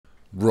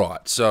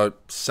Right, so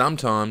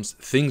sometimes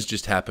things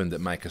just happen that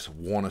make us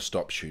want to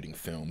stop shooting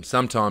film.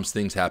 Sometimes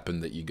things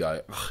happen that you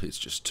go, "Ugh, it's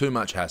just too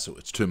much hassle,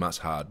 it's too much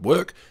hard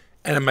work,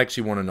 and it makes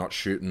you want to not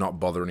shoot and not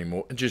bother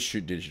anymore and just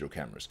shoot digital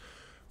cameras.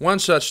 One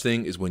such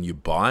thing is when you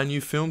buy a new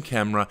film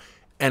camera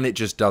and it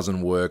just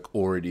doesn't work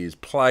or it is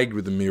plagued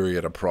with a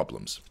myriad of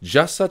problems.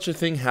 Just such a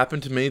thing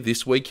happened to me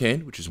this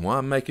weekend, which is why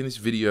I'm making this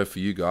video for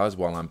you guys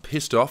while I'm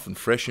pissed off and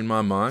fresh in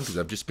my mind because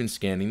I've just been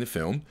scanning the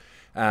film.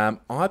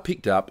 I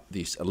picked up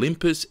this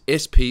Olympus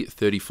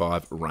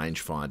SP35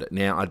 rangefinder.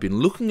 Now, I'd been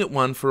looking at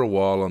one for a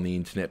while on the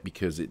internet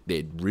because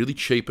they're really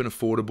cheap and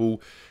affordable.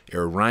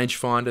 They're a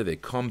rangefinder, they're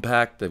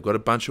compact, they've got a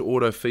bunch of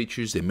auto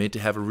features, they're meant to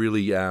have a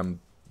really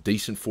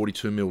decent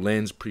 42mm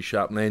lens, pretty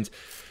sharp lens.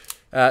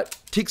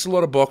 Ticks a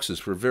lot of boxes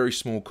for a very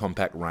small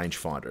compact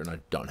rangefinder, and I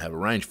don't have a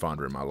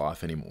rangefinder in my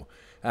life anymore.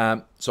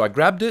 So I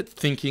grabbed it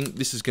thinking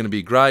this is going to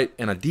be great,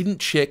 and I didn't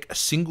check a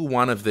single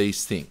one of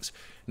these things.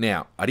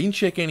 Now, I didn't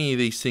check any of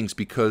these things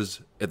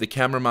because at the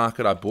camera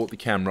market, I bought the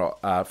camera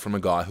from a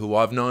guy who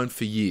I've known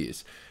for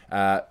years.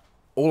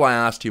 All I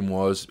asked him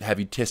was, have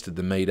you tested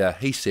the meter?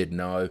 He said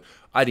no.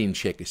 I didn't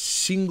check a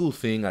single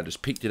thing. I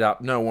just picked it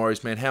up. No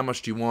worries, man. How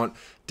much do you want?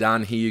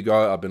 Done. Here you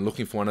go. I've been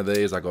looking for one of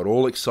these. I got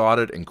all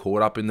excited and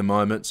caught up in the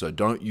moment, so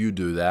don't you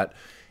do that.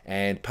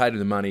 And paid him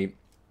the money.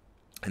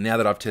 And now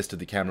that I've tested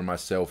the camera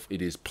myself,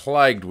 it is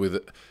plagued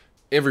with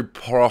every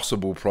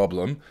possible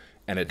problem.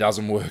 And it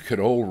doesn't work at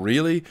all,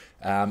 really.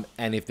 And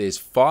if there's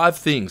five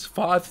things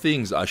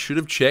I should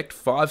have checked,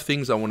 5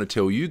 things I want to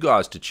tell you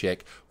guys to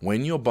check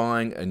when you're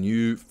buying a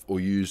new or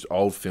used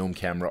old film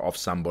camera off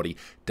somebody.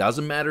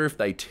 Doesn't matter if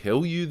they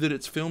tell you that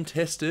it's film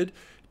tested.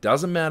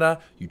 Doesn't matter.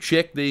 You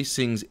check these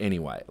things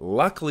anyway.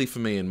 Luckily for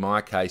me, in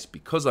my case,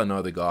 because I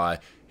know the guy,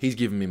 he's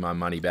giving me my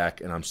money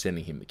back and I'm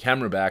sending him the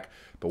camera back.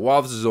 But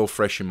while this is all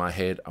fresh in my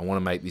head, I want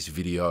to make this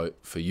video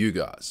for you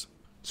guys.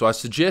 So I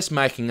suggest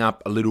making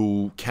up a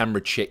little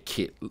camera check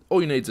kit. All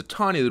you need is a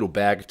tiny little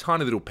bag, a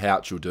tiny little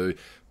pouch will do.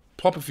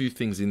 Plop a few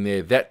things in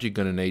there that you're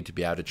going to need to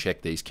be able to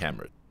check these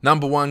cameras.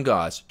 Number 1,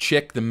 guys,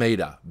 check the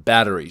meter.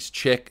 Batteries,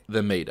 check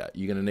the meter.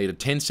 You're going to need a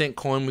 10-cent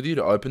coin with you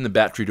to open the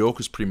battery door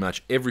because pretty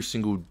much every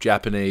single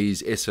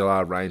Japanese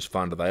SLR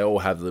rangefinder, they all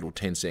have the little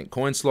 10-cent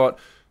coin slot.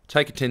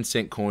 Take a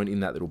 10-cent coin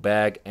in that little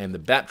bag, and the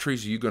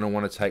batteries you're going to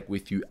want to take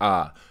with you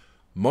are,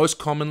 most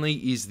commonly,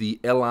 is the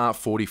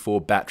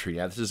LR44 battery.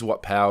 Now, this is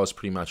what powers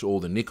pretty much all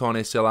the Nikon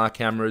SLR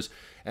cameras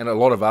and a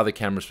lot of other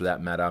cameras for that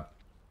matter.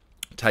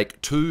 Take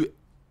two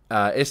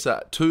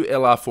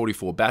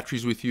LR44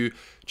 batteries with you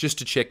just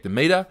to check the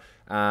meter,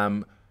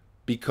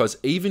 because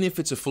even if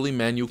it's a fully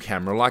manual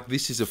camera, like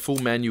this is a full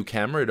manual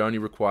camera, it only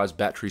requires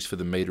batteries for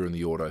the meter and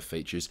the auto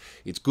features.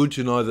 It's good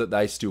to know that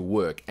they still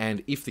work,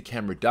 and if the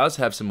camera does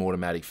have some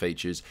automatic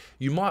features,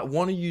 you might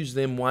want to use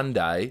them one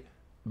day,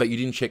 but you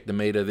didn't check the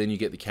meter, then you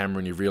get the camera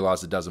and you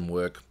realize it doesn't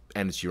work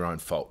and it's your own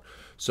fault.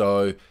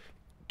 So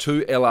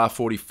 2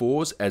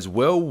 LR44s as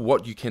well.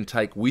 What you can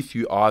take with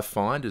you, I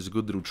find, is a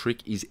good little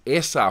trick, is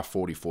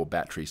SR44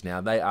 batteries.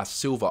 Now, they are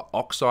silver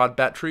oxide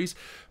batteries.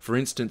 For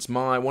instance,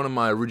 one of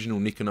my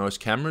original Nikonos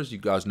cameras, you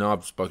guys know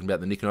I've spoken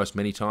about the Nikonos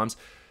many times,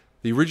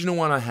 the original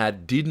one I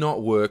had did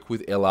not work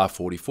with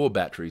LR44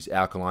 batteries,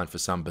 alkaline for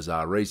some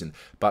bizarre reason.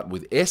 But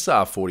with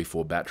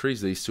SR44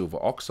 batteries, these silver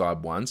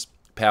oxide ones,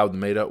 powered the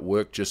meter,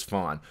 work just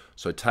fine.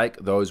 So take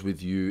those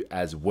with you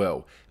as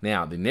well.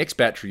 Now, the next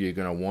battery you're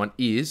going to want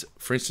is,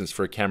 for instance,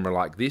 for a camera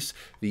like this,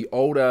 the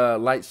older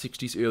late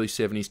 60s, early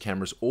 70s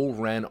cameras all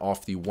ran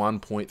off the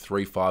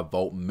 1.35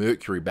 volt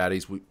mercury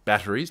batteries,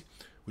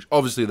 which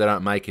obviously they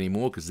don't make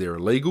anymore because they're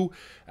illegal.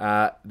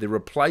 The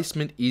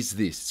replacement is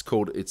this.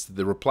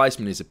 The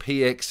replacement is a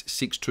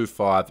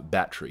PX625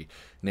 battery.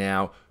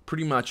 Now,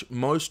 pretty much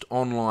most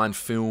online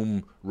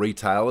film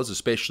retailers,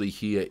 especially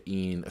here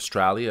in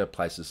Australia,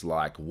 places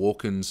like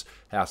Walkins,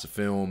 House of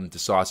Film,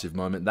 Decisive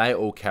Moment, they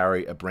all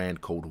carry a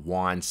brand called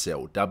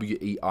Weinsell,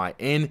 W-E-I-N-S-E-L-L,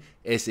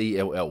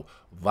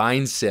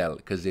 Weinsell,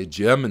 because they're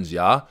Germans,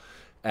 yeah?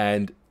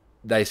 And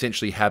they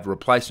essentially have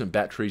replacement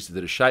batteries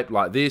that are shaped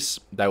like this.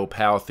 They will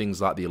power things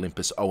like the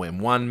Olympus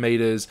OM1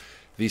 meters,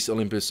 this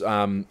Olympus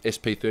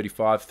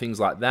SP35,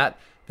 things like that.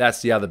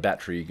 That's the other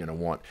battery you're going to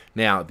want.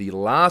 Now, the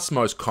last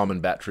most common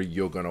battery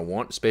you're going to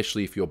want,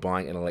 especially if you're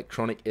buying an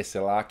electronic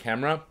SLR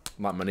camera,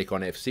 like my Nikon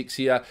F6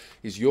 here,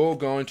 is you're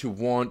going to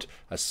want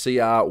a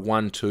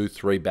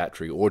CR123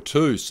 battery, or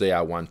 2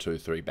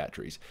 CR123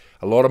 batteries.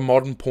 A lot of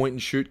modern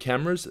point-and-shoot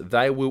cameras,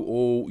 they will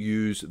all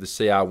use the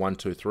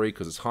CR123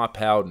 because it's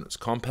high-powered and it's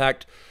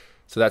compact.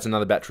 So that's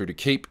another battery to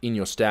keep in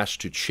your stash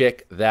to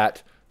check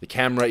that the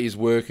camera is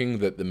working,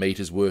 that the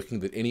meter's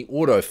working, that any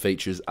auto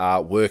features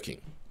are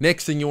working.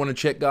 Next thing you want to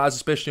check, guys,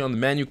 especially on the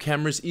manual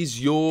cameras,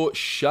 is your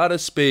shutter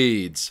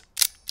speeds.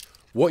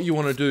 What you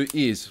want to do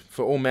is,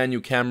 for all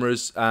manual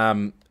cameras,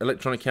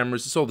 electronic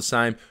cameras, it's all the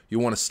same. You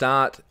want to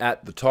start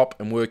at the top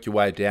and work your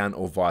way down,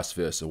 or vice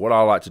versa. What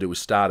I like to do is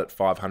start at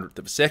 500th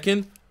of a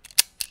second,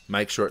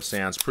 make sure it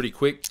sounds pretty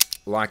quick,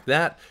 like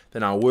that.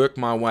 Then I'll work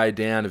my way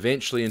down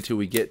eventually until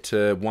we get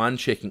to 1,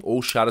 checking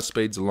all shutter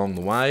speeds along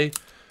the way.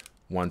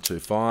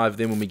 125.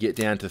 Then when we get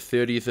down to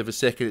 30th of a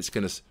second, it's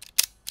going to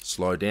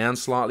slow down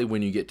slightly.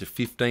 When you get to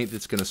 15th,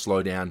 it's going to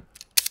slow down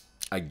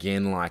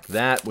again like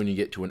that. When you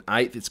get to an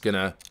 8th, it's going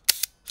to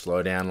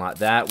slow down like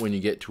that. When you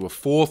get to a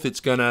 4th, it's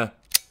going to...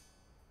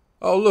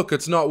 Oh, look,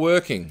 it's not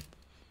working.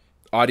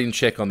 I didn't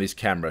check on this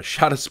camera.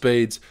 Shutter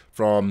speeds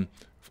from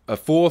a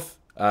 1/4,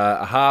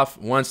 a half,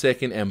 1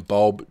 second, and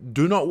bulb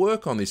do not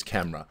work on this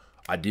camera.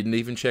 I didn't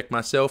even check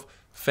myself.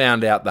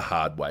 Found out the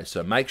hard way.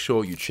 So make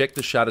sure you check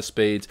the shutter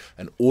speeds,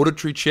 an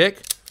auditory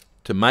check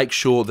to make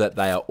sure that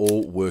they are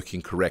all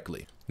working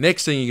correctly.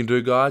 Next thing you can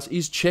do, guys,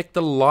 is check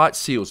the light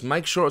seals.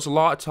 Make sure it's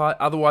light tight,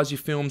 otherwise your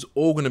film's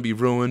all going to be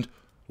ruined.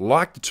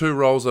 Like the 2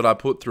 rolls that I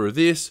put through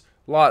this,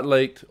 light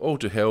leaked, all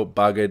to hell,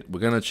 buggered. We're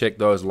going to check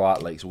those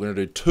light leaks. We're going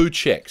to do 2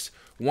 checks.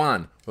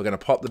 One, we're going to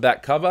pop the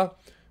back cover.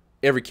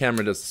 Every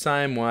camera does the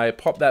same way.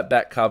 Pop that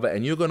back cover,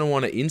 and you're going to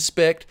want to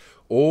inspect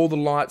all the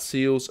light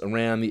seals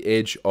around the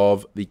edge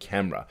of the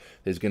camera.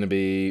 There's going to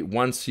be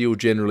one seal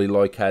generally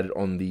located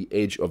on the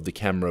edge of the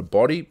camera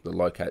body that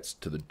locates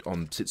to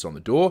sits on the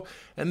door,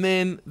 and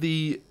then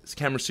the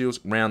camera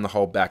seals around the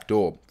whole back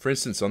door. For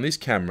instance, on this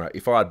camera,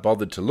 if I had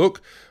bothered to look,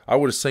 I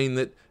would have seen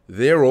that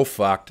they're all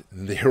fucked,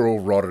 they're all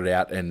rotted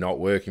out and not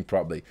working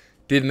properly.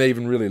 Didn't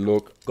even really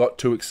look, got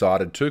too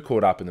excited, too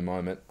caught up in the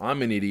moment.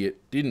 I'm an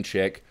idiot, didn't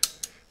check.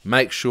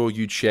 Make sure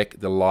you check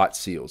the light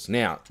seals.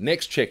 Now,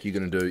 next check you're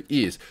going to do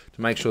is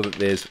to make sure that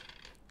there's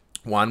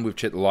one, we've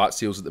checked the light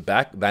seals at the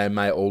back. They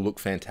may all look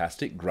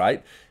fantastic, great.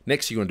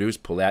 Next you're going to do is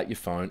pull out your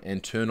phone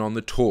and turn on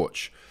the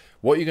torch.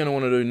 What you're going to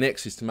want to do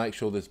next is to make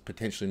sure there's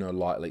potentially no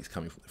light leaks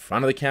coming from the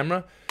front of the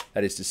camera.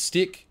 That is to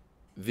stick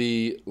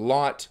the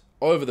light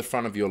over the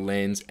front of your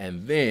lens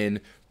and then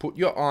put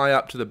your eye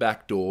up to the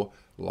back door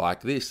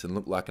like this and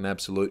look like an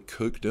absolute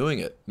kook doing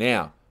it.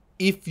 Now,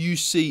 if you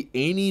see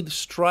any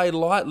stray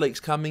light leaks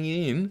coming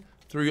in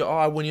through your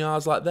eye when your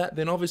eye's like that,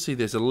 then obviously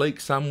there's a leak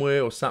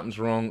somewhere or something's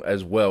wrong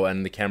as well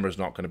and the camera's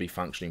not going to be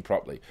functioning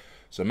properly.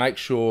 So make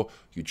sure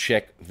you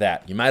check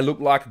that. You may look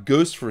like a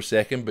goose for a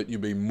second, but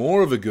you'll be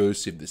more of a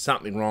goose if there's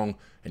something wrong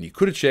and you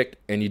could have checked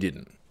and you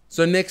didn't.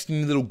 So next in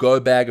your little go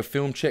bag of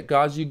film check,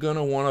 guys, you're going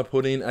to want to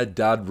put in a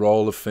dud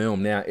roll of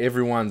film. Now,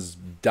 everyone's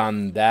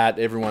done that.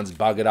 Everyone's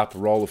buggered up a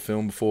roll of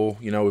film before.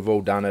 You know, we've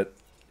all done it.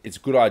 It's a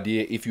good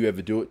idea if you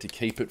ever do it to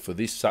keep it for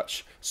this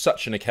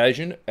such an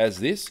occasion as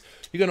this.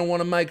 You're going to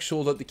want to make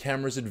sure that the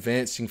camera's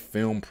advancing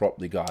film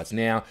properly, guys.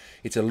 Now,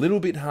 it's a little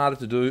bit harder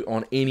to do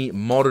on any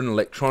modern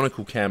electronic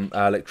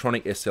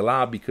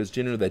SLR because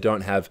generally they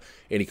don't have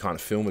any kind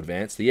of film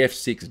advance. The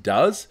F6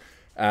 does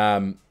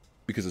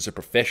because it's a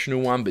professional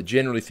one, but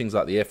generally things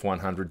like the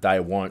F100, they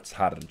won't. It's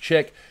harder to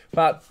check.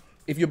 But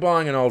if you're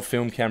buying an old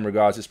film camera,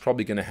 guys, it's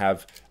probably going to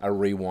have a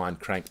rewind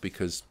crank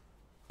because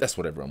that's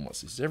what everyone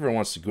wants. Everyone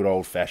wants a good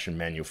old-fashioned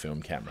manual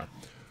film camera.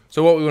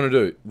 So what we want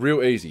to do,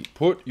 real easy,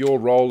 put your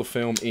roll of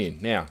film in.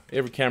 Now,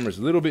 every camera is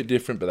a little bit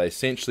different, but they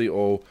essentially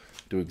all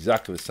do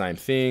exactly the same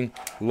thing.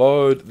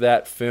 Load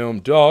that film.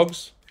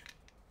 Dogs,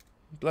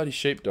 bloody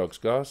sheepdogs,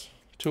 guys.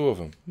 2 of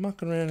them,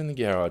 mucking around in the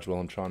garage while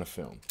I'm trying to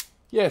film.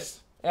 Yes,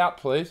 out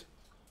please.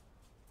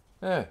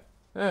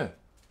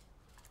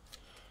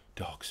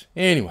 Dogs.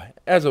 Anyway,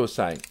 as I was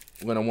saying,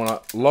 we're going to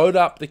want to load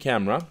up the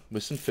camera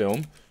with some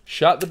film,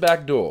 shut the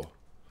back door.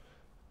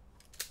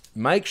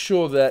 Make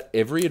sure that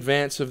every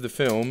advance of the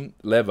film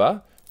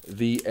lever,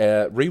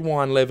 the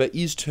rewind lever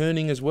is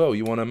turning as well.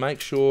 You want to make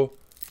sure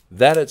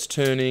that it's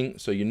turning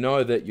so you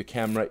know that your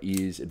camera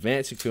is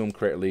advancing film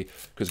correctly,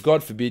 because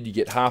God forbid you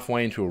get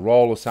halfway into a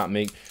roll or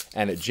something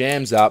and it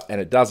jams up and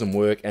it doesn't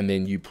work and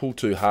then you pull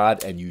too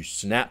hard and you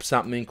snap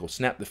something or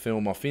snap the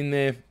film off in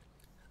there.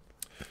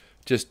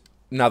 Just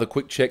another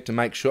quick check to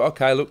make sure,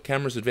 okay, look,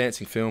 camera's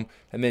advancing film,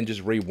 and then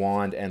just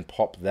rewind and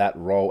pop that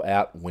roll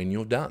out when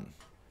you're done.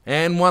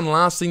 And one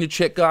last thing to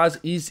check, guys,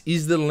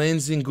 is the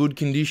lens in good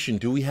condition?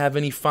 Do we have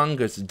any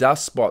fungus,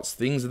 dust spots,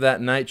 things of that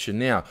nature?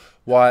 Now,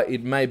 while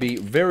it may be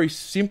very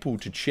simple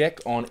to check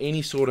on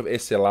any sort of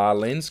SLR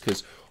lens,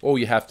 because all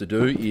you have to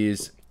do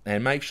is,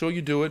 and make sure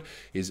you do it,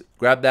 is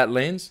grab that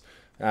lens.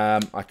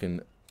 I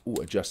can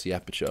adjust the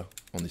aperture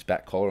on this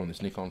back collar on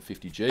this Nikon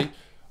 50G.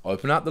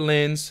 Open up the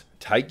lens,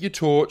 take your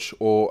torch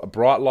or a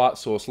bright light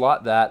source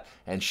like that,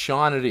 and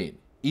shine it in.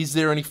 Is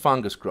there any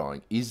fungus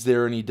growing? Is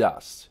there any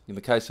dust? In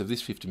the case of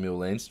this 50mm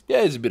lens,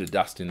 yeah, there's a bit of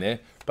dust in there,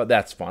 but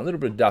that's fine. A little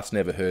bit of dust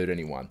never hurt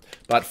anyone.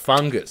 But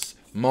fungus,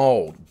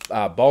 mold,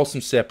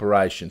 balsam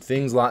separation,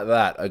 things like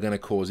that are going to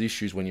cause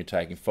issues when you're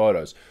taking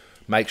photos.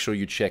 Make sure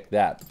you check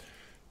that.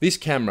 This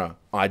camera,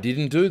 I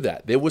didn't do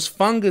that. There was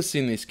fungus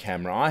in this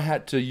camera. I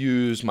had to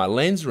use my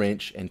lens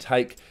wrench and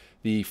take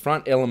the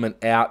front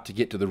element out to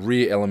get to the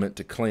rear element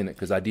to clean it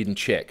because I didn't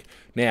check.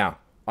 Now,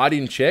 I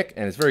didn't check,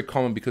 and it's very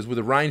common because with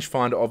a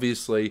rangefinder,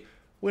 obviously,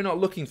 we're not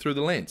looking through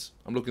the lens.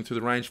 I'm looking through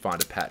the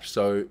rangefinder patch,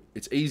 so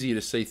it's easier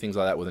to see things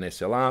like that with an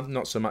SLR,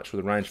 not so much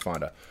with a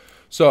rangefinder.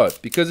 So,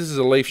 because this is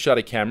a leaf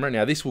shutter camera,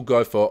 now this will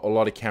go for a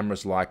lot of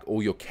cameras like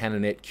all your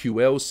Canonet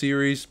QL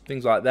series,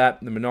 things like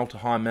that, the Minolta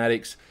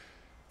Hymatics.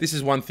 This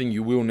is one thing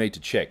you will need to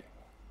check.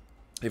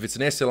 If it's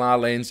an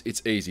SLR lens,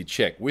 it's easy.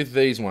 Check. With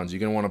these ones, you're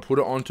going to want to put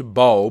it onto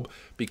bulb,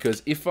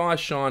 because if I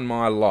shine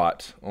my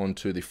light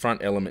onto the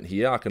front element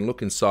here, I can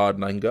look inside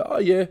and I can go, oh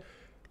yeah,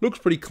 looks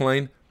pretty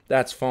clean.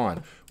 That's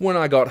fine. When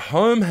I got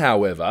home,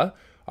 however,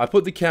 I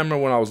put the camera,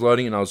 when I was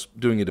loading it, and I was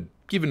doing it,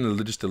 giving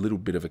it just a little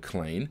bit of a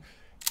clean.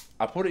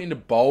 I put it into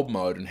bulb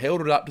mode and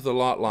held it up to the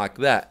light like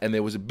that, and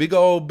there was a big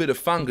old bit of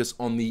fungus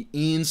on the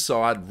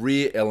inside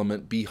rear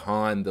element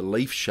behind the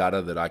leaf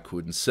shutter that I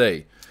couldn't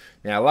see.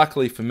 Now,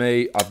 luckily for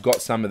me, I've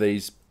got some of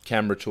these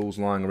camera tools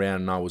lying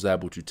around, and I was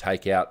able to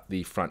take out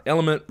the front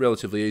element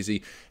relatively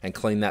easy and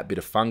clean that bit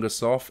of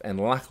fungus off. And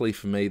luckily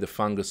for me, the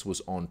fungus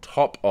was on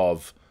top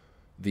of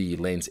the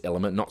lens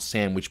element, not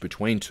sandwiched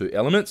between two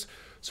elements,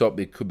 so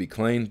it could be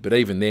clean. But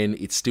even then,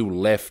 it still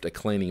left a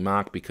cleaning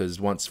mark, because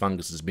once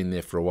fungus has been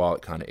there for a while,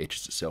 it kind of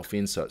etches itself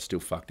in, so it's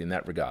still fucked in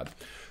that regard.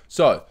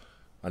 So,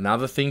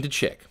 another thing to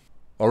check.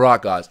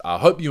 Alright guys, I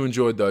hope you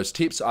enjoyed those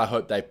tips. I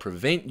hope they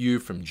prevent you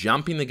from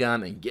jumping the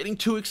gun and getting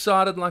too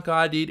excited like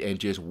I did and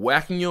just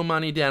whacking your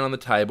money down on the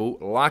table.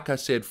 Like I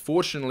said,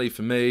 fortunately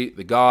for me,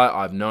 the guy,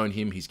 I've known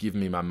him, he's given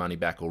me my money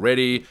back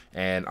already,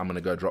 and I'm going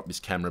to go drop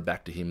this camera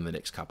back to him in the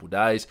next couple of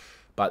days.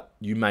 But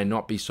you may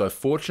not be so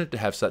fortunate to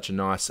have such a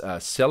nice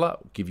seller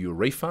give you a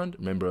refund.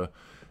 Remember,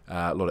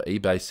 a lot of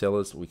eBay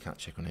sellers, we can't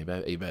check on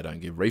eBay. eBay don't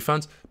give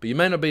refunds. But you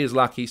may not be as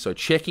lucky, so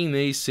checking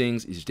these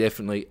things is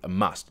definitely a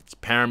must. It's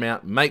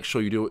paramount. Make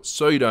sure you do it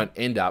so you don't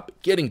end up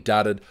getting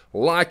dudded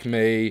like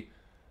me.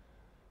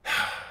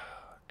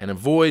 And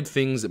avoid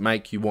things that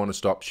make you want to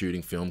stop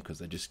shooting film, because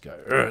they just go,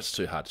 it's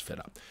too hard to fed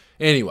up.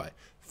 Anyway,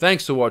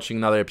 thanks for watching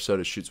another episode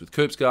of Shoots with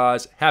Coops,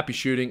 guys. Happy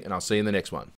shooting, and I'll see you in the next one.